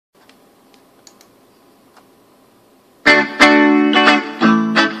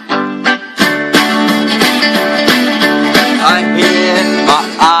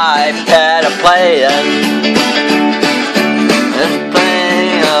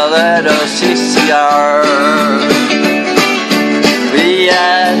little CCR. We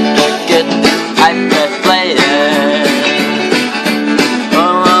had to get the iPad playing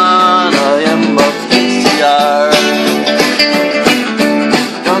on a remote CCR.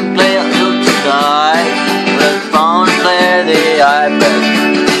 Don't play it tonight, let's play the iPad.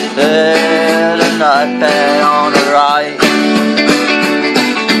 There's an iPad on the right.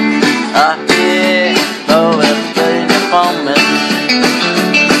 I hear the moment.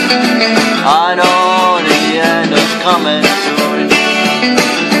 I know the end is coming soon.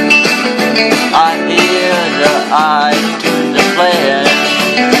 I hear the iTunes playing.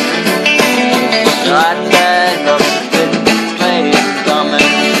 I bet the playing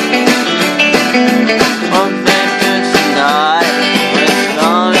coming. One thing tonight, it's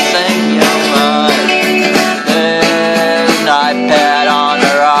gonna sing your mind. There's an iPad on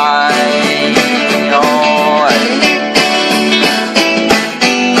the right.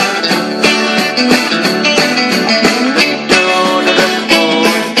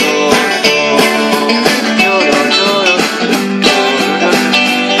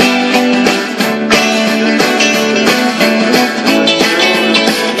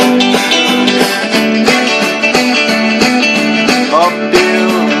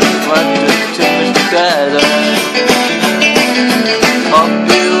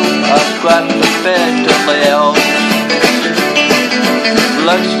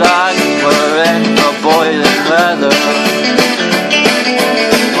 Looks like we're in for boiling weather.